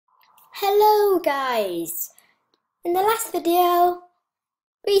Hello guys! In the last video,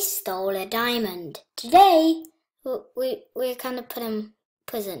 we stole a diamond. Today, we're kind of put in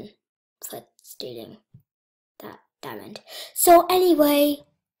prison for stealing that diamond. So anyway,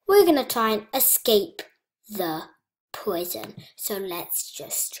 we're gonna try and escape the prison. So let's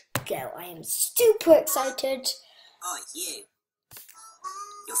just go. I am super excited. Oh, you.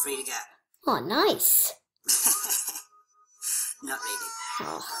 You're free to go. Oh, nice. Not really.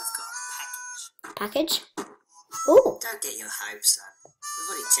 Oh. I've got a package. Package? Oh. Don't get your hopes up. We've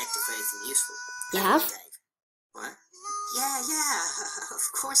already checked it for anything useful. You Haven't have? we, Dave? What? Yeah. Of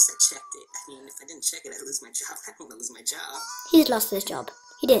course I checked it. I mean, if I didn't check it, I'd lose my job. I don't want to lose my job. He's lost his job.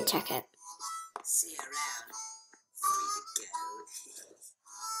 He didn't check it. See you around. Free to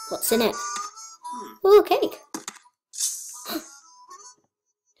go. What's in it? Oh, cake.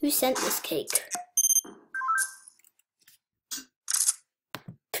 Who sent this cake?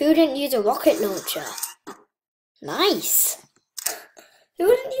 Prudent use a rocket launcher. Nice. Who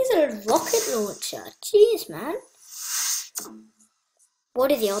wouldn't use a rocket launcher? Jeez, man.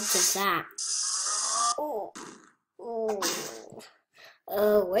 What are the odds of that?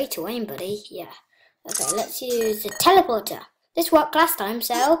 Oh, way to aim, buddy. Yeah. Okay, let's use the teleporter. This worked last time,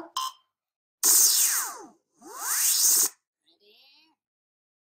 so...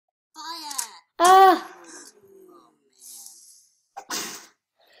 Ah!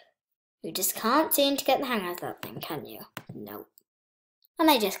 You just can't seem to get the hang of that thing, can you? No. And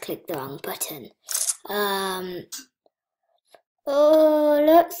I just clicked the wrong button.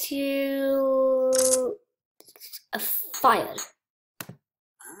 Let's use a file.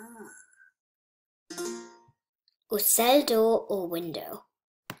 Or cell door or window.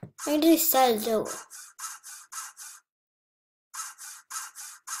 I'm going to do cell door.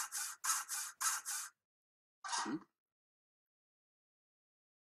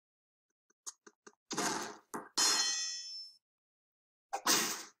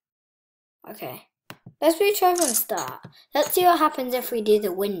 Okay, let's retry from the start. Let's see what happens if we do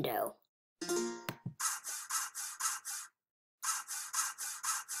the window.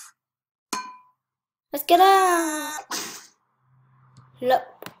 Let's get out! Look,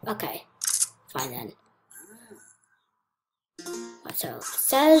 okay, fine then. So,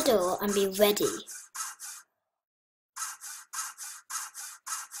 cell door and be ready.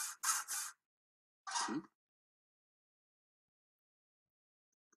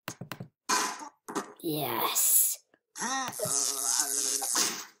 Yes.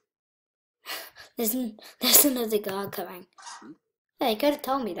 There's another guard coming. Hey, you could have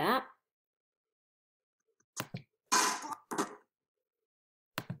told me that.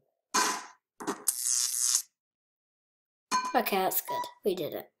 Okay, that's good. We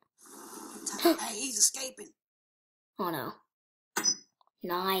did it. Hey, he's escaping. Oh no.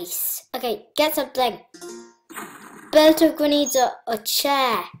 Nice. Okay, get something. Beltog needs a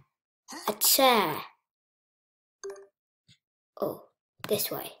chair. A chair. Oh, this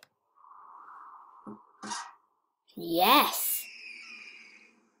way. Yes.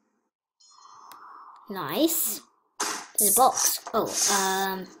 Nice. There's a box. Oh,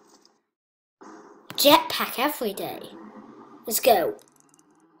 jetpack every day. Let's go.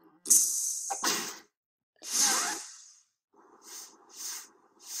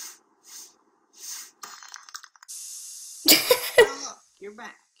 Oh, you're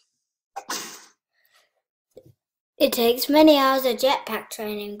back. It takes many hours of jetpack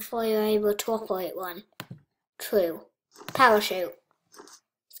training before you're able to operate one. True. Parachute.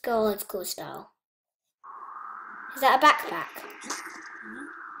 Let's go old school style. Is that a backpack?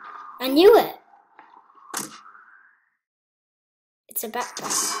 I knew it. It's a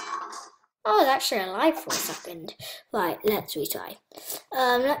backpack. Oh, it's actually alive for a second. Right, let's retry.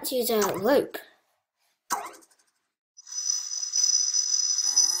 Let's use a rope.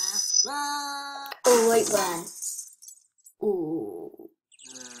 Oh, wait, run. Ooh.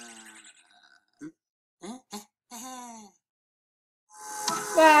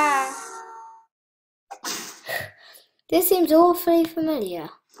 Ah. This seems awfully familiar.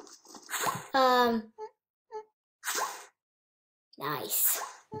 Nice.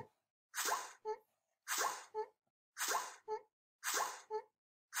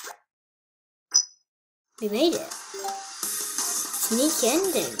 We made it. Sneak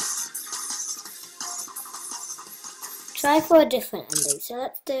ending. Try for a different ending. So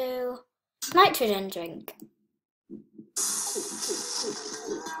let's do nitrogen drink.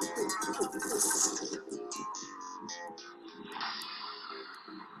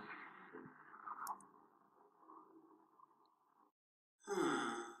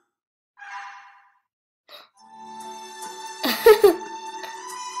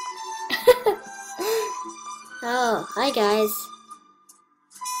 Oh, hi guys.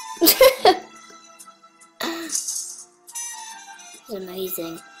 It's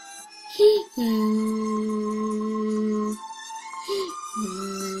amazing.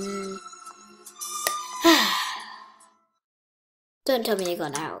 Don't tell me you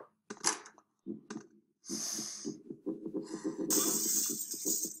got out.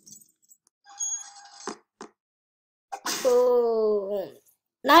 Oh.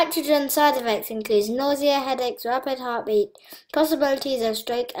 Nitrogen side effects include nausea, headaches, rapid heartbeat, possibilities of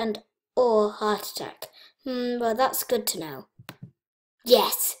stroke and or heart attack. Well, that's good to know.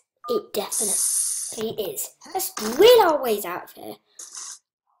 Yes, it definitely is. Let's wheel our ways out of here.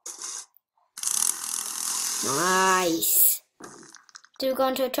 Nice. Did we go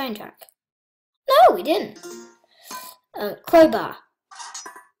onto a train track? No, we didn't. Crowbar.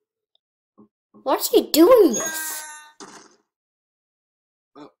 Why are you doing this?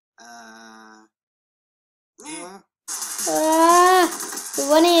 We're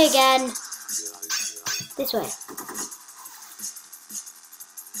running again. This way.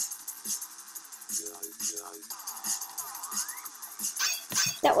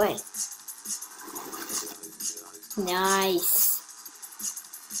 That way. Nice.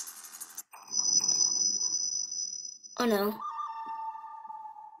 Oh no.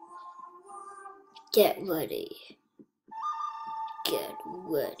 Get ready. Get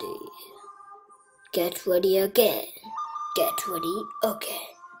ready. Get ready again. Get ready again.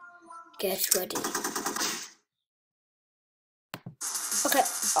 Get ready. Okay.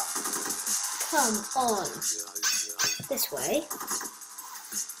 Oh. Come on. This way.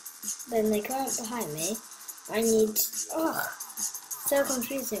 Then they come up behind me. I need... Oh, so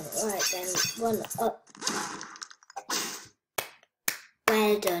confusing. Right, then one up.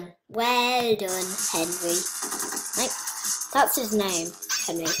 Well done. Well done, Henry. Like, that's his name,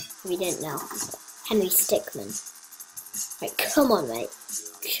 Henry, if you didn't know. Henry Stickmin. Right, come on, mate.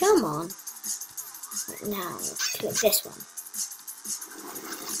 Come on. Right, now, click this one.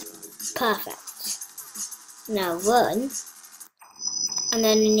 Perfect. Now run. And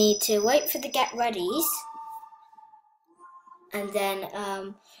then we need to wait for the get readies. And then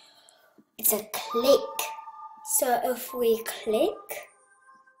it's a click. So if we click,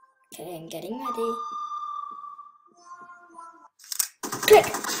 okay, I'm getting ready. Click.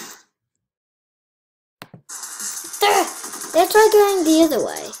 There. Let's try going the other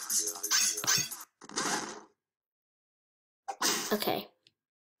way. Okay.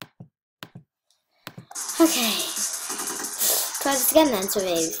 Okay. Try this again then. So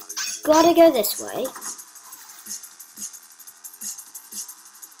we've gotta go this way.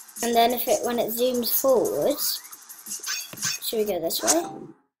 And then when it zooms forwards, should we go this way?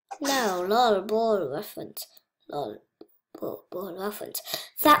 No, lol, ball reference. Lol, ball reference.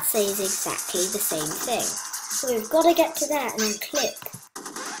 That says exactly the same thing. So we've got to get to there and then click.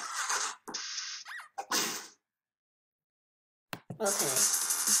 Okay,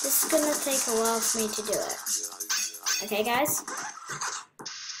 this is gonna take a while for me to do it. Okay, guys?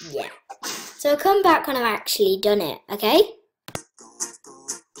 Yeah. So come back when I've actually done it, okay?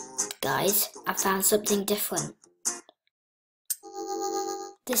 Guys, I found something different.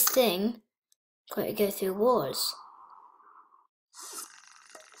 This thing could go through walls.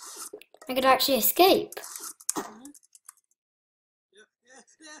 I could actually escape.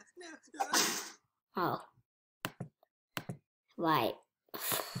 Oh. Right.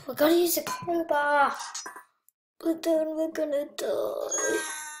 We're gonna use a crowbar. But then we're gonna die.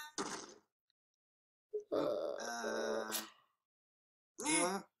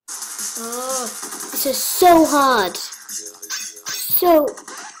 Oh, this is so hard. So...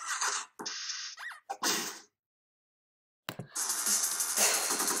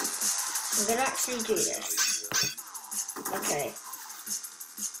 I'm gonna actually do this. Okay.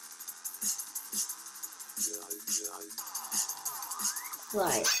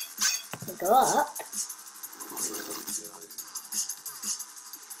 Right. We go up.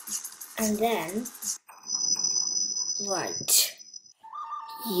 And then... Right.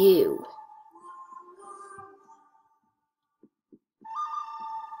 You.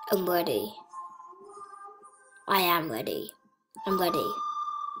 I'm ready. I am ready. I'm ready.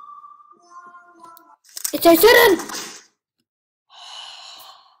 It's so sudden!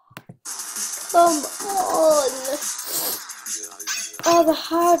 Come on! Oh, the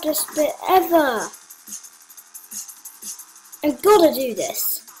hardest bit ever! I've gotta do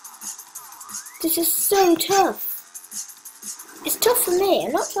this. This is so tough. It's tough for me.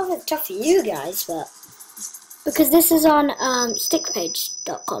 I'm not sure if it's tough for you guys, but... Because this is on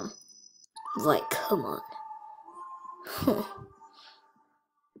stickpage.com. Right, come on.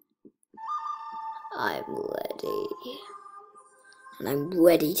 I'm ready. And I'm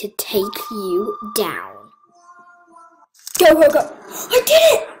ready to take you down. Go, go, go! I did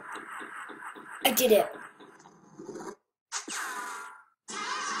it! I did it.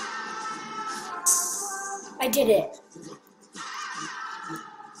 I did it.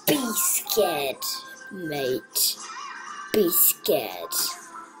 Be scared, mate. Be scared.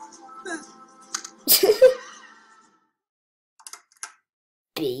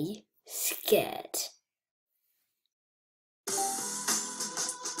 Be scared.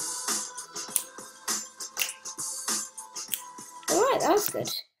 Alright, that was good.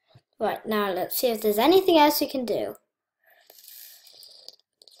 Right, now let's see if there's anything else we can do.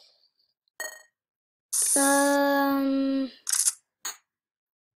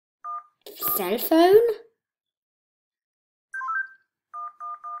 Cell phone?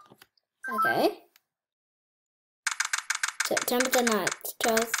 Okay. September the 9th,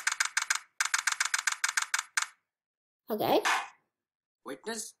 12th. Okay.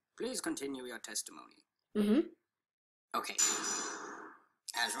 Witness, please continue your testimony. Okay.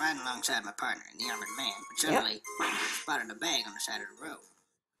 I was riding alongside my partner in the armored van, but suddenly spotted a bag on the side of the road.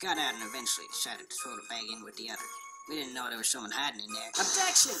 Got out and eventually decided to throw the bag in with the other. We didn't know there was someone hiding in there.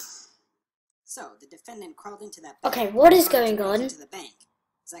 Objection! So, the defendant crawled into that bag. Okay, what is going on? Into the bank.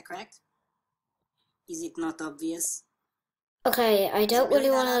 Is that correct? Is it not obvious? Okay, I don't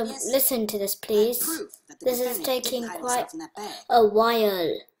really want to listen to this, please. This is taking quite a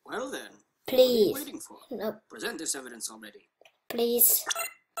while. Well then, please. What are you waiting for? No. Present this evidence already. Please.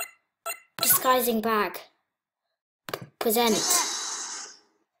 Disguising bag. Present.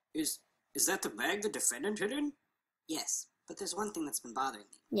 Is that the bag the defendant hid in? Yes, but there's one thing that's been bothering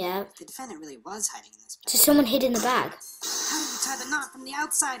me. Yeah. If the defendant really was hiding in this bag. So someone hid in the bag. How did you tie the knot from the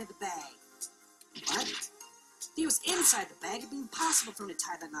outside of the bag? What? If he was inside the bag, it'd be impossible for him to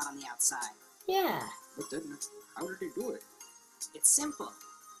tie the knot on the outside. Yeah. But then, how did he do it? It's simple.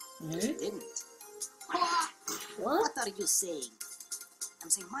 He didn't. What? What are you saying? I'm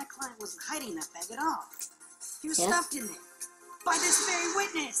saying my client wasn't hiding in that bag at all. He was stuffed in there. By this very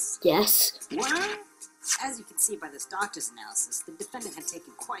witness. Yes. What? As you can see by this doctor's analysis, the defendant had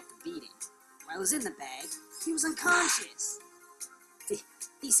taken quite the beating. While he was in the bag, he was unconscious.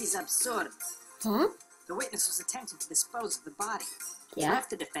 This is absurd. Huh? The witness was attempting to dispose of the body. He Yeah. left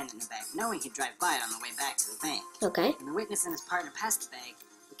the defendant in the bag, knowing he'd drive by it on the way back to the bank. Okay. When the witness and his partner passed the bag,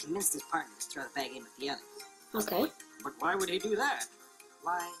 he convinced his partner to throw the bag in with the other. Okay. But why would he do that?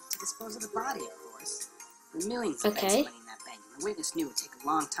 Why, to dispose of the body, of course. There were millions of bags of money in that bank, and the witness knew it would take a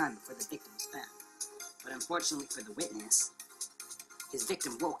long time before the victim was found. But unfortunately for the witness, his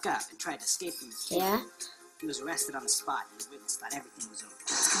victim woke up and tried to escape from his jail. Yeah. He was arrested on the spot, and the witness thought everything was over.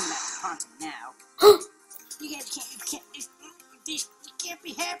 He's coming back to haunt him now. You can't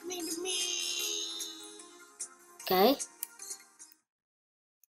be happening to me. Okay.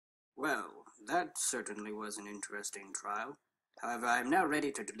 Well, that certainly was an interesting trial. However, I am now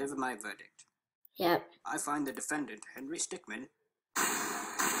ready to deliver my verdict. Yep. I find the defendant, Henry Stickmin.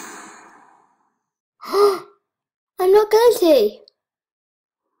 I'm not guilty.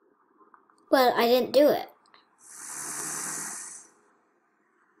 Well, I didn't do it.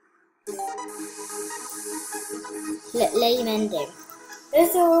 Lame ending.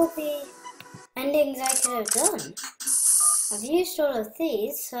 Those are all the endings I could have done. I've used all of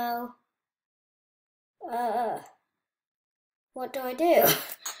these, so what do I do?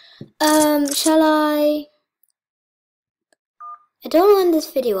 Shall I don't want to end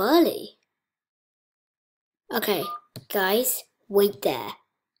this video early. Okay, guys, wait there.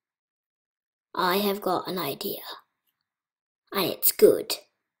 I have got an idea. And it's good.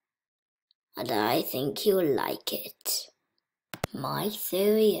 And I think you'll like it. My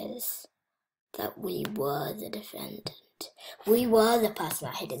theory is that we were the defendant. We were the person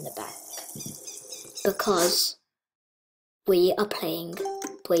that hid in the bank. Because we are playing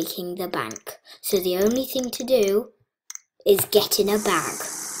Breaking the Bank. So the only thing to do is get in a bag.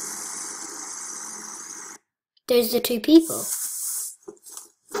 Those are the two people.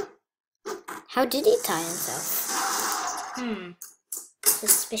 How did he tie himself?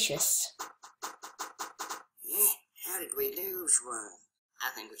 Suspicious. Yeah, how did we lose one?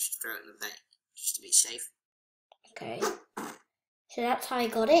 I think we should throw it in the bank, just to be safe. Okay. So that's how he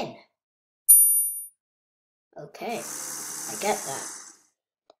got in. Okay, I get that.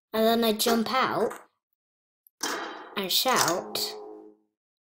 And then I jump out and shout.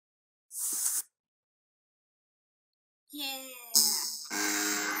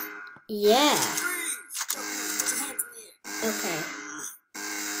 Yeah. Okay.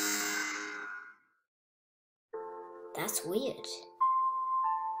 That's weird.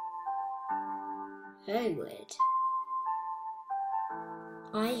 Very weird.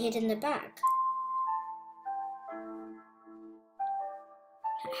 I hid in the bag.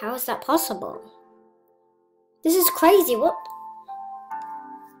 How is that possible? This is crazy. What?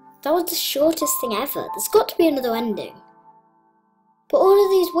 That was the shortest thing ever. There's got to be another ending. But all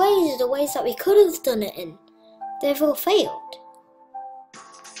of these ways are the ways that we could have done it in. They've all failed.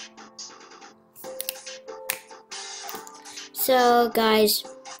 So guys,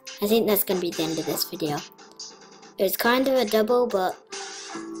 I think that's going to be the end of this video. It was kind of a double, but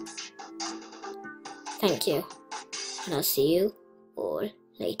thank you. And I'll see you all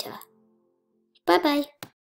later. Bye bye.